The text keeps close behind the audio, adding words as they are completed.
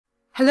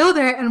Hello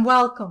there and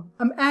welcome.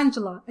 I'm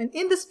Angela, and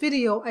in this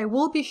video I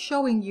will be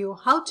showing you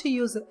how to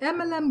use the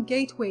MLM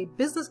Gateway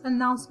business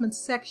announcement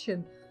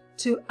section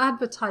to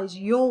advertise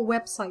your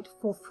website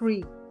for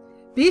free.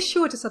 Be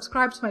sure to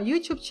subscribe to my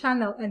YouTube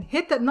channel and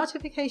hit that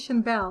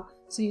notification bell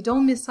so you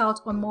don't miss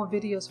out on more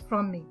videos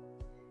from me.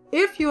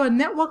 If you're a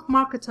network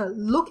marketer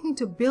looking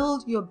to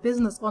build your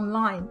business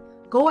online,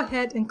 go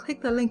ahead and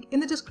click the link in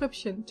the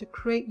description to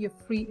create your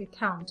free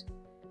account.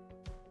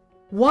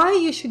 Why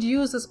you should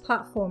use this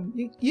platform?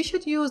 You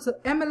should use the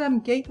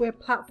MLM Gateway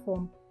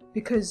platform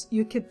because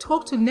you can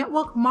talk to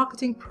network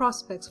marketing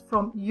prospects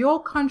from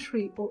your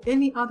country or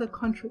any other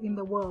country in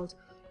the world.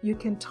 You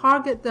can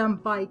target them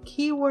by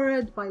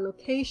keyword, by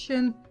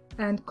location,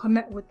 and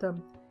connect with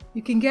them.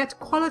 You can get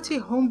quality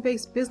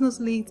home-based business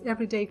leads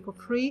every day for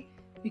free.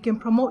 You can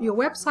promote your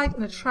website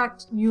and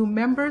attract new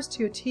members to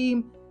your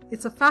team.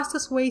 It's the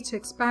fastest way to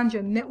expand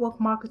your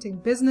network marketing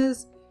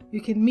business. You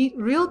can meet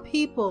real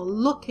people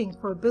looking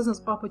for a business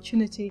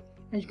opportunity,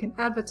 and you can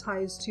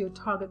advertise to your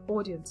target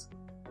audience.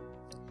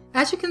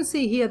 As you can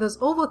see here, there's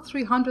over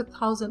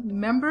 300,000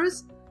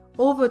 members,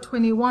 over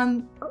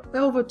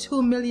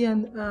 2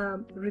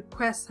 million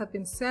requests have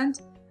been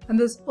sent, and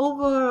there's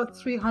over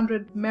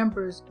 300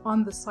 members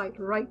on the site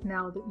right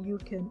now that you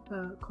can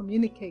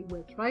communicate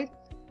with, right?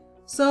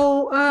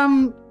 So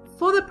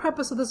for the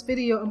purpose of this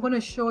video, I'm going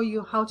to show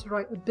you how to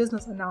write a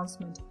business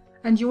announcement,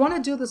 and you want to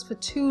do this for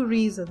two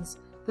reasons.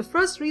 The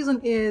first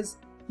reason is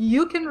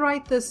you can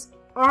write this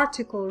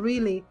article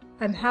really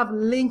and have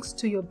links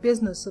to your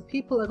business. So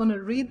people are going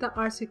to read the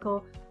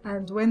article,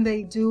 and when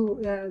they do,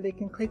 they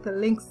can click the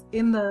links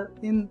in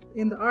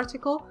the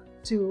article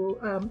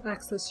to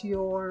access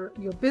your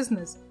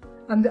business.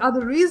 And the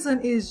other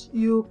reason is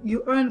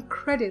you earn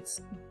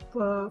credits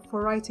for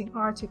writing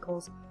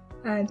articles.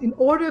 And in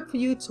order for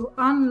you to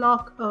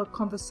unlock a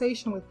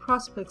conversation with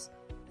prospects,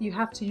 you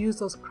have to use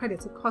those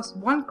credits. It costs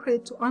 1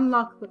 credit to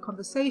unlock the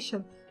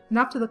conversation. And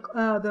after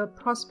the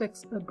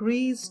prospect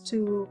agrees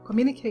to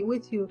communicate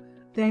with you,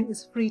 then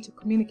it's free to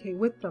communicate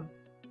with them.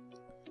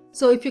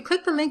 So if you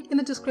click the link in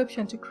the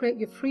description to create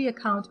your free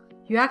account,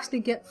 you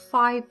actually get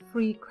 5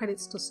 free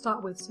credits to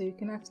start with, so you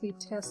can actually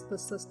test the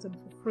system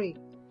for free.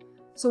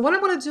 So what I'm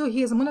going to do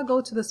here is I'm going to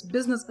go to this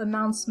business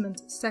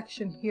announcement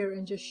section here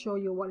and just show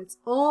you what it's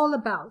all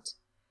about.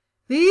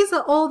 These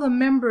are all the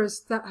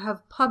members that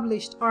have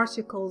published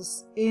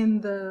articles in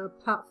the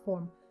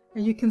platform.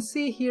 And you can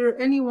see here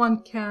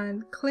anyone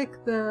can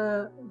click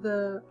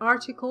the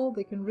article,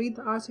 they can read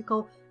the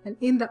article, and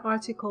in the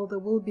article there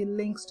will be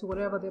links to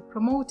whatever they're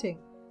promoting.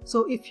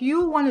 So if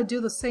you want to do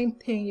the same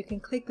thing, you can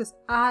click this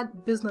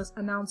Add Business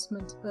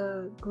Announcement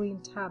green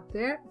tab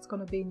there. It's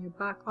going to be in your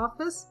back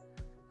office.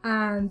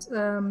 And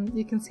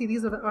you can see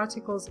these are the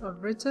articles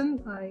I've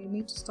written. I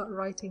need to start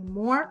writing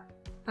more.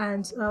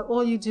 And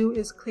all you do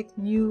is click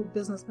New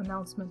Business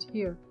Announcement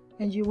here.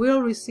 And you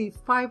will receive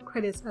 5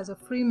 credits as a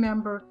free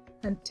member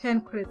and 10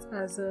 credits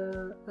as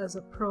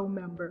a pro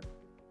member.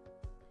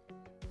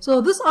 So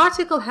this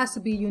article has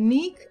to be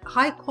unique,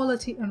 high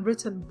quality, and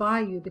written by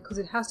you because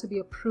it has to be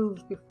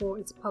approved before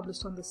it's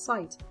published on the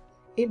site.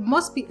 It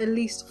must be at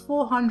least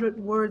 400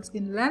 words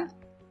in length,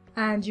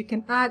 and you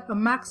can add a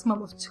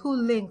maximum of 2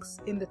 links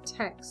in the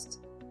text.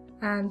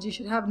 And you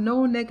should have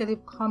no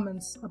negative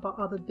comments about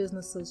other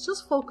businesses.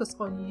 Just focus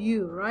on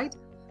you, right?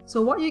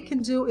 So what you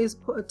can do is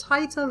put a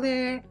title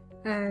there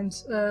and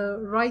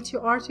write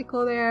your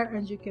article there,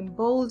 and you can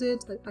bold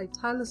it,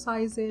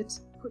 italicize it,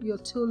 put your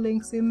 2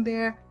 links in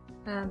there,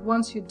 and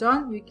once you're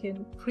done you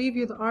can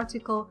preview the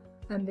article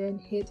and then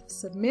hit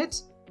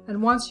submit.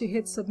 And once you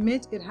hit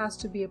submit, it has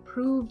to be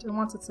approved, and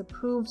once it's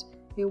approved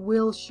it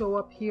will show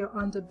up here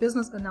under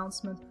business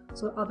announcement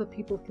so other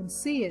people can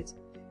see it.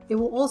 It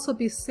will also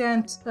be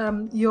sent,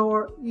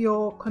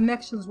 your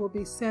connections will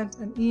be sent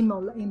an email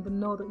letting them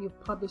know that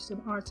you've published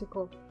an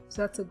article.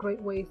 So that's a great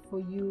way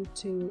for you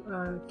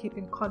to keep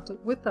in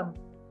contact with them.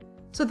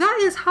 So that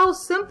is how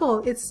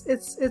simple.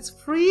 It's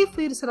free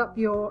for you to set up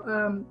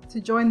your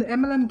to join the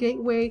MLM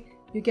Gateway.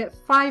 You get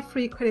 5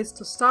 free credits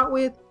to start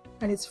with,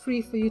 and it's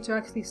free for you to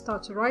actually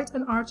start to write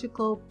an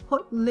article,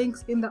 put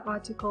links in the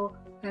article,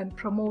 and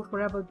promote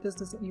whatever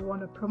business that you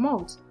want to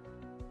promote.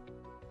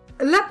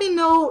 Let me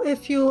know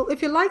if you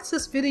liked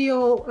this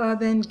video,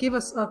 then give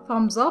us a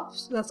thumbs up.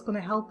 That's going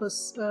to help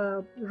us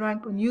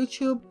rank on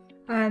YouTube.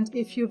 And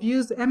if you've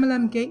used the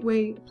MLM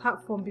Gateway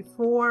platform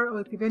before,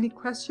 or if you have any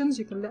questions,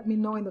 you can let me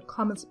know in the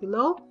comments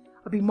below.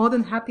 I'll be more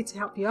than happy to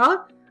help you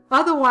out.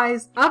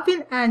 Otherwise, I've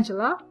been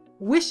Angela,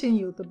 wishing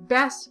you the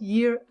best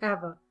year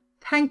ever.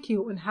 Thank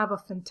you and have a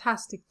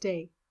fantastic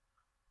day.